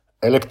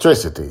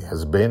Electricity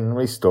has been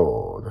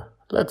restored.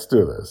 Let's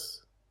do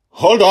this.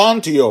 Hold on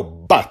to your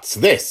butts.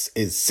 This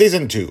is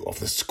Season 2 of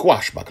the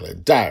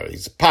Squashbuckler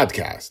Diaries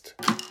podcast.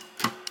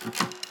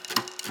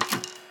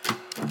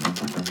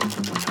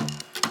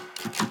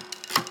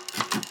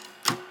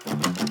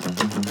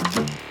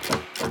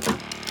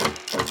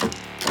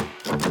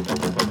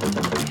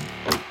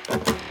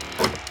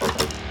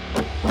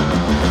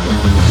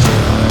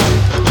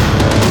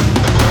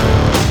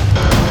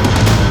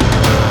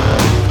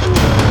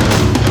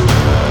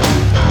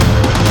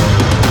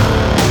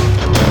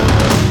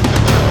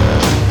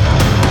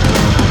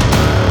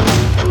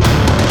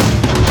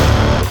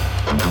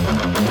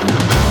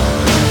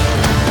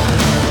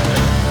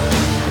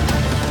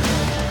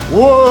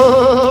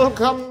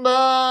 Welcome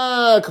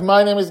back!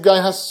 My name is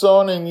Guy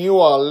Hasson and you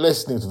are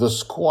listening to the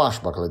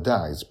Squashbuckler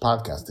Diaries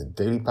podcast, a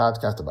daily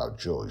podcast about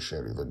Joy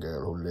Shelley, the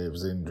girl who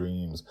lives in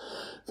dreams.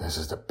 This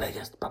is the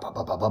biggest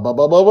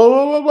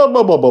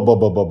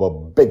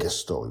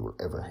story you'll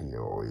ever hear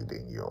or read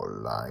in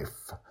your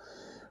life.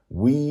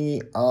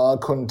 We are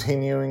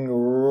continuing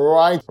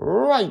right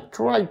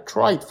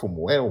from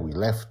where we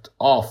left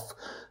off.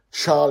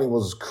 Charlie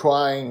was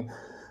crying.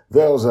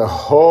 There was a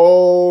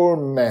whole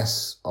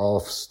mess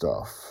of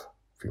stuff.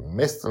 If you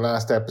missed the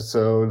last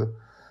episode,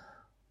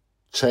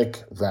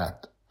 check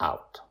that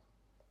out.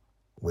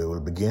 We will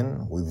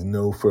begin with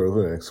no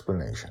further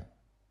explanation.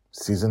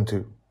 Season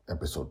 2,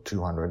 episode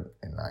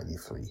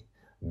 293.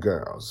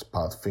 Girls,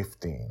 part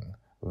 15.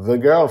 The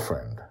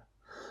Girlfriend.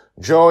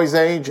 Joy's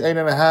age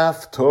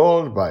 8.5,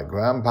 told by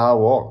Grandpa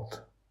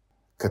Walt.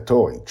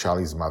 Katori,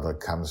 Charlie's mother,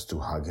 comes to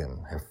hug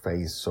him, her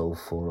face so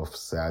full of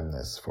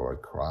sadness for a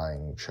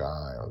crying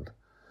child.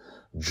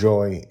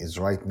 Joy is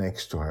right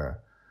next to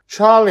her.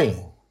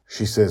 "Charlie,"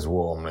 she says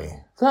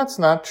warmly, "that's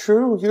not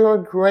true. You're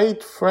a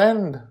great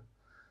friend."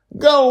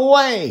 "Go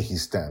away!" He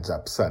stands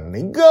up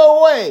suddenly. "Go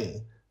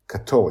away!"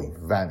 Katori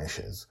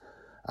vanishes.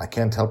 I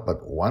can't help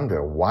but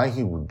wonder why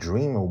he would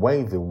dream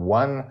away the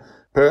one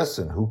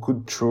person who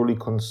could truly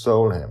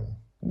console him.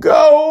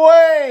 "Go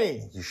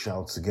away!" he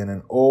shouts again,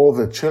 and all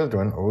the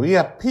children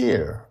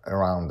reappear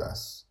around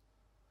us.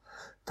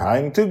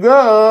 "Time to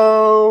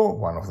go,"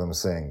 one of them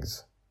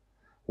sings.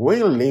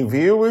 "We'll leave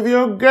you with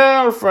your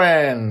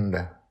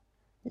girlfriend."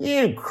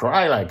 "You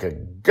cry like a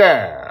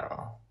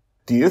girl."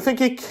 "Do you think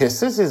he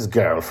kisses his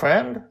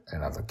girlfriend?"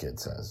 another kid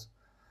says.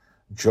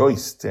 Joy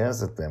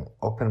stares at them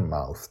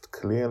open-mouthed,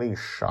 clearly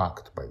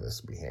shocked by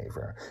this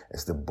behavior,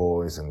 as the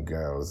boys and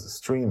girls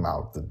stream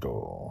out the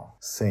door,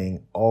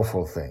 saying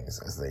awful things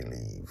as they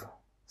leave.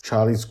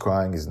 Charlie's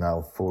crying is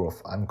now full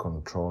of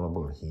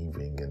uncontrollable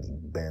heaving, and he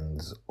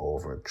bends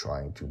over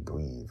trying to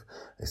breathe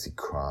as he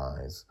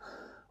cries.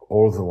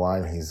 All the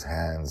while his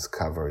hands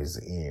cover his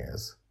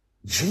ears.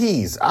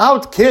 "Geez,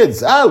 out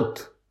kids,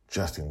 out!"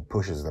 Justin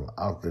pushes them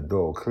out the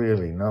door,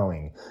 clearly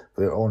knowing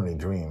they're only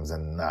dreams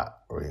and not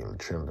real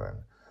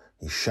children.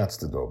 He shuts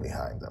the door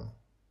behind them.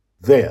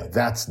 "There,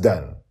 that's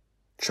done."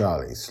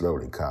 Charlie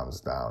slowly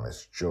calms down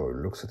as Joy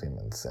looks at him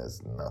and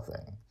says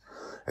nothing.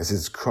 As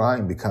his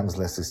crying becomes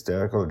less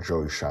hysterical,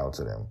 Joy shouts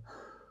at him.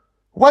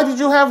 "Why did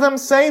you have them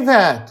say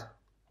that?"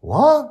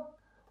 "What?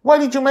 Why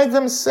did you make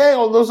them say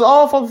all those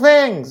awful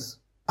things?"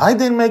 "I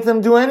didn't make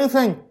them do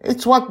anything.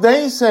 It's what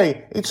they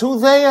say. It's who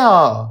they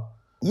are."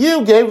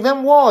 "You gave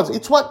them words.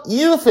 It's what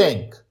you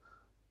think."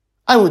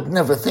 "I would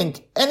never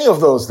think any of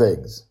those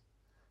things."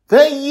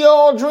 "They're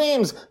your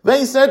dreams.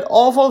 They said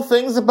awful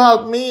things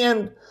about me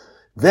and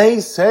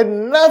they said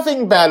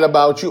nothing bad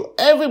about you.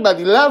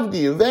 Everybody loved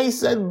you. They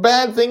said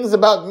bad things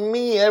about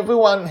me.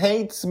 Everyone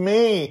hates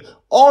me.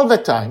 All the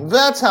time.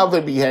 That's how they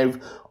behave.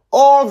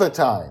 All the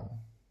time."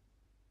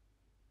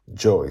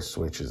 Joy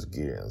switches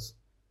gears.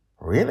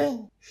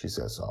 "Really?" she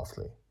says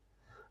softly.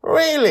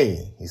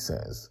 "Really?" he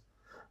says.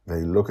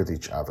 They look at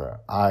each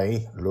other.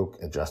 I look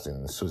at Justin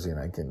and Susie, and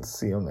I can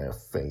see on their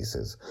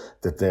faces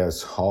that they're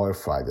as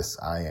horrified as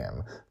I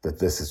am that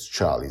this is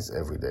Charlie's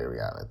everyday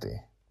reality.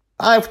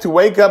 "I have to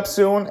wake up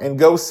soon and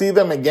go see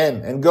them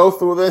again and go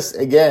through this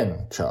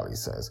again," Charlie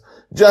says.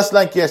 "Just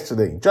like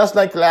yesterday, just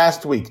like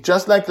last week,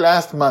 just like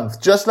last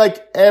month, just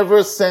like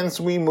ever since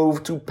we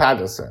moved to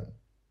Patterson."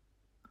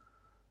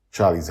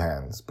 Charlie's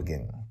hands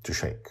begin to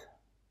shake.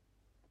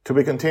 To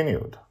be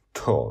continued,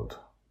 told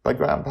by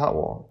Grandpa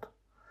Walt.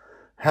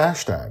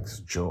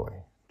 Hashtags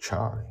Joy,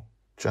 Charlie,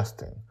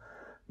 Justin,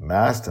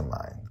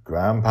 Mastermind,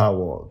 Grandpa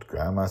Walt,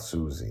 Grandma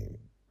Susie,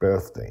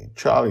 birthday,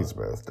 Charlie's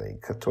birthday,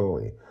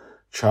 Katori,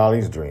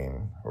 Charlie's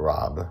dream,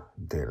 Rob,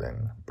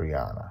 Dylan,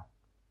 Brianna.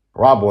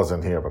 Rob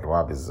wasn't here, but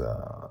Rob is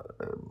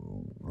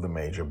the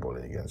major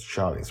bully against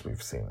Charlie, as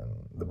we've seen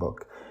in the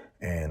book.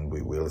 And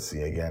we will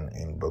see again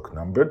in book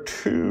number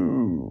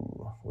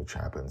 2, which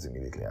happens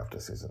immediately after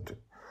season 2.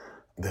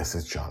 This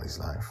is Charlie's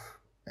life,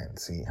 and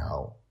see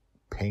how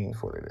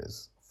painful it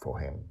is for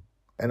him.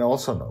 And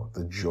also note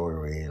that Joy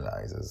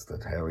realizes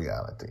that her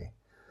reality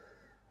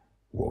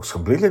was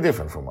completely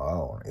different from our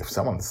own. If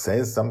someone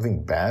says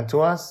something bad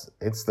to us,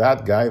 it's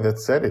that guy that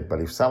said it.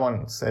 But if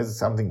someone says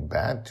something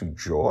bad to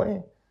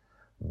Joy,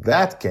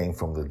 that came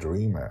from the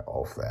dreamer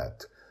of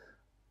that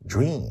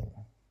dream.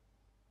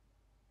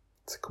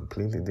 It's a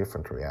completely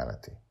different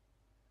reality.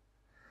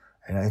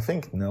 And I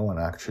think no one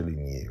actually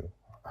knew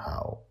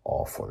how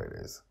awful it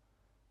is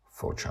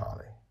for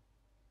Charlie.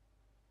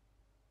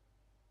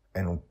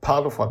 And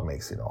part of what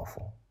makes it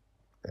awful,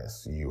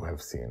 as you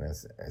have seen,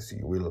 as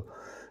you will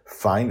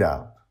find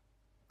out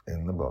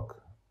in the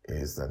book,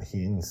 is that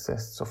he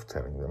insists of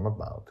telling them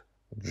about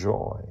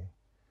joy.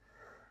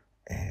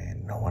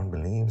 And no one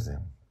believes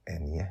him.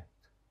 And yet,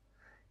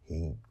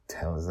 he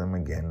tells them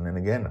again and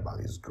again about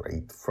his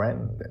great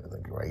friend and the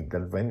great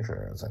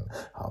adventures and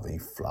how they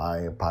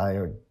fly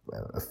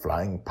a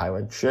flying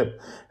pirate ship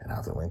and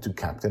how they went to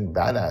Captain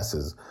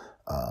Badass's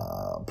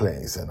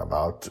place and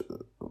about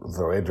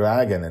the Red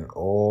Dragon and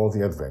all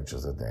the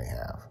adventures that they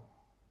have.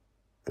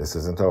 This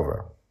isn't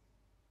over.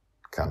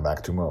 Come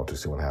back tomorrow to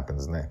see what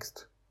happens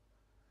next.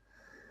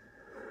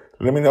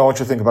 Let me know what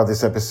you think about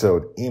this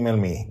episode. Email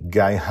me,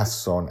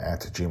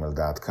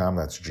 guyhasson@gmail.com.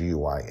 That's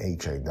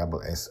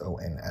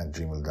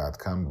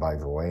GUYHASSON@gmail.com. By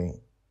the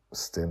way,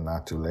 still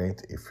not too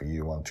late. If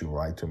you want to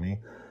write to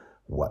me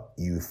what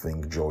you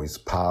think Joy's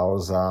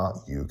powers are,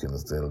 you can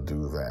still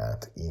do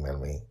that. Email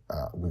me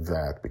with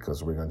that,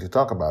 because we're going to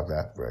talk about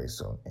that very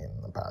soon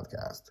in the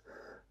podcast.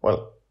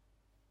 Well,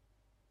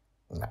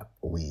 not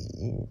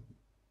we.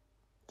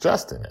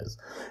 Justin is.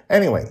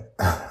 Anyway.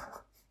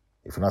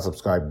 If you're not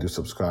subscribed, do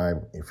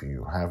subscribe. If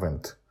you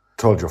haven't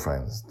told your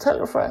friends, tell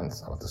your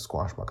friends about the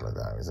Squashbuckler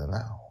Diaries. And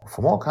now,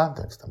 for more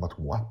context about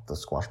what the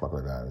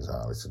Squashbuckler Diaries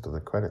are, listen to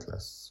the credit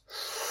list.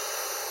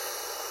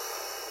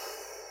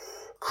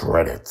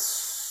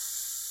 Credits.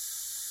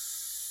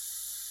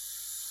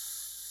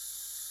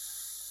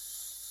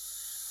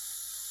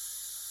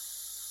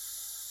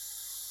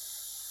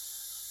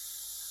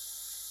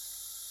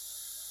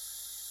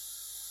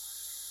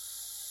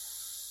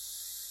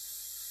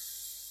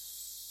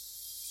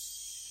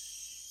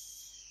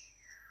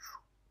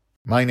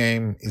 My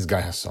name is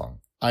Guy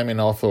Hasson. I'm an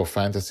author of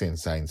fantasy and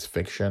science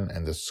fiction,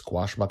 and the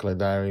Squashbuckler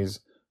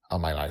Diaries are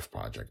my life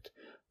project.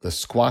 The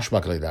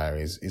Squashbuckler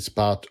Diaries is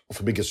part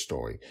of a bigger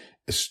story,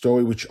 a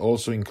story which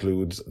also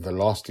includes the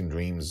Lost in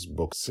Dreams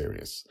book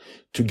series.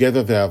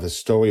 Together they are the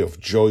story of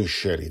Joy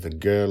Shelley, the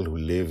girl who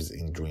lives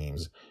in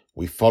dreams.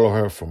 We follow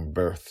her from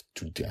birth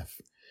to death.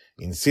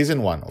 In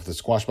Season 1 of the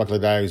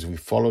Squashbuckler Diaries, we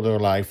followed her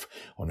life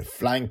on a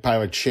flying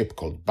pirate ship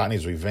called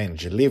Bunny's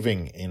Revenge,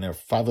 living in her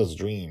father's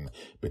dream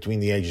between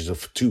the ages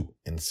of 2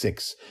 and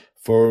 6.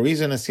 For a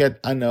reason as yet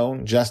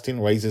unknown, Justin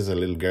raises a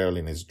little girl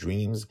in his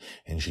dreams,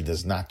 and she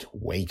does not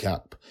wake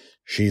up.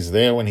 She's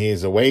there when he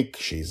is awake,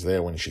 she's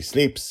there when she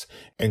sleeps,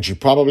 and she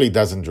probably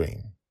doesn't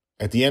dream.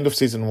 At the end of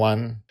Season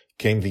 1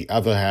 came the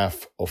other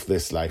half of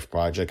this life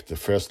project, the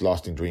first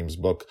Lost in Dreams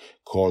book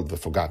called The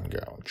Forgotten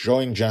Girl.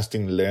 Joy and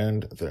Justin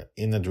learned they're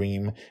in a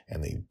dream,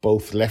 and they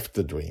both left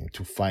the dream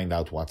to find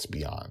out what's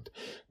beyond.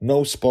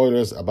 No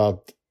spoilers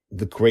about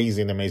the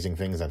crazy and amazing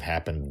things that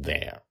happened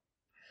there.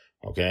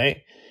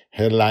 Okay?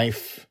 Her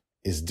life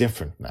is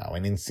different now,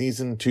 and in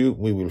Season 2,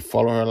 we will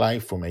follow her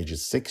life from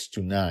ages 6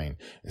 to 9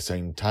 as her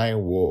entire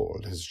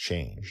world has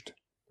changed.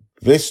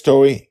 This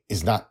story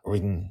is not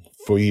written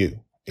for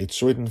you.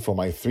 It's written for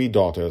my 3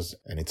 daughters,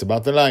 and it's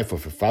about the life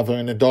of a father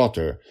and a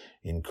daughter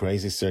in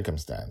crazy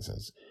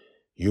circumstances.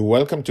 You're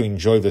welcome to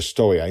enjoy the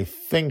story. I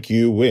think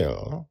you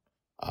will.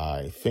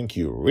 I think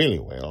you really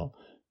will.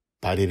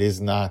 But it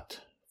is not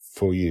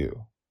for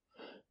you.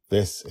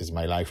 This is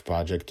my life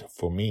project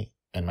for me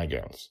and my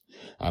girls.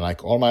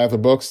 Unlike all my other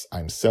books,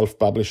 I'm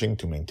self-publishing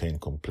to maintain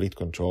complete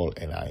control,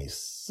 and I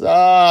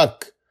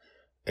suck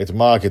at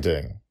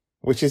marketing,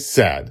 which is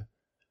sad.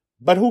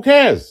 But who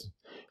cares?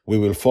 We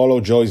will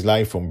follow Joy's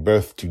life from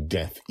birth to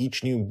death.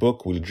 Each new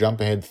book will jump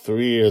ahead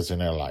 3 years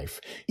in her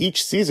life.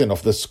 Each season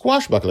of the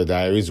Squashbuckler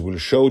Diaries will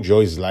show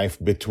Joy's life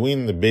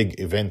between the big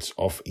events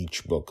of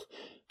each book.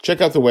 Check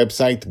out the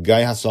website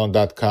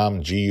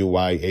guyhasson.com,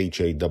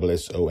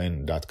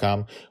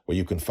 GUYHASSON.com, where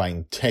you can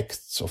find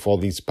texts of all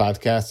these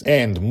podcasts,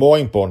 and more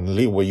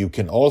importantly, where you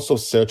can also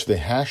search the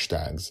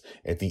hashtags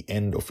at the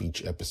end of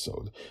each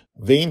episode.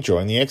 The intro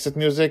and the exit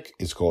music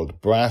is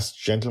called Brass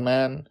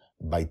Gentleman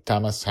by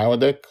Thomas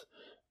Howardek.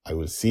 I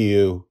will see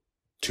you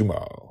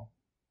tomorrow.